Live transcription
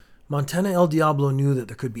Montana El Diablo knew that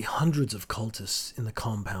there could be hundreds of cultists in the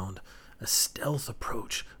compound. A stealth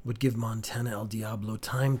approach would give Montana El Diablo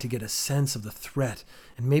time to get a sense of the threat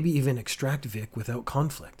and maybe even extract Vic without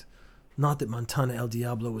conflict. Not that Montana El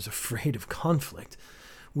Diablo was afraid of conflict.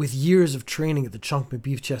 With years of training at the Chunk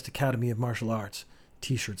McBeefchest Academy of Martial Arts,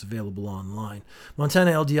 t-shirts available online,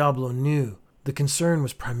 Montana El Diablo knew the concern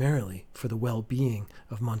was primarily for the well-being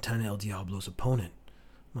of Montana El Diablo's opponent.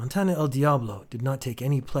 Montana El Diablo did not take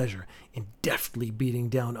any pleasure in deftly beating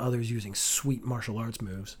down others using sweet martial arts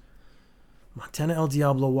moves. Montana El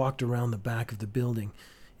Diablo walked around the back of the building.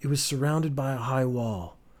 It was surrounded by a high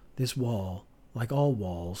wall. This wall, like all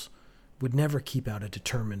walls, would never keep out a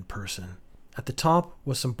determined person. At the top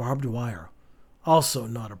was some barbed wire. Also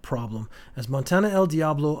not a problem, as Montana El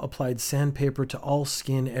Diablo applied sandpaper to all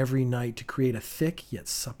skin every night to create a thick yet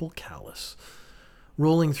supple callus.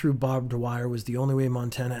 Rolling through barbed wire was the only way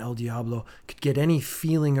Montana El Diablo could get any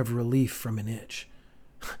feeling of relief from an itch.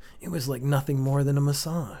 It was like nothing more than a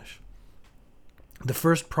massage. The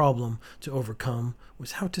first problem to overcome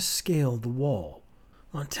was how to scale the wall.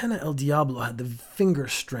 Montana El Diablo had the finger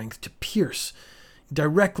strength to pierce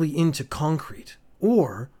directly into concrete,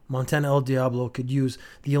 or Montana El Diablo could use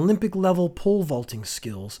the Olympic-level pole vaulting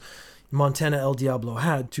skills Montana El Diablo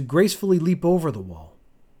had to gracefully leap over the wall.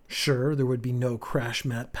 Sure, there would be no crash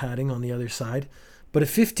mat padding on the other side, but a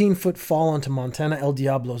 15-foot fall onto Montana El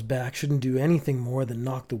Diablo's back shouldn't do anything more than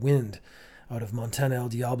knock the wind out of Montana El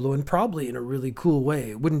Diablo, and probably in a really cool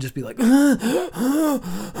way. It wouldn't just be like,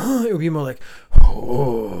 it would be more like,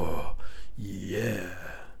 oh, yeah.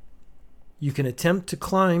 You can attempt to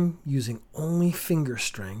climb using only finger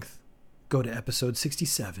strength, go to episode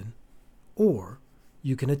 67, or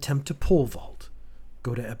you can attempt to pole vault,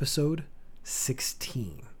 go to episode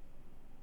 16.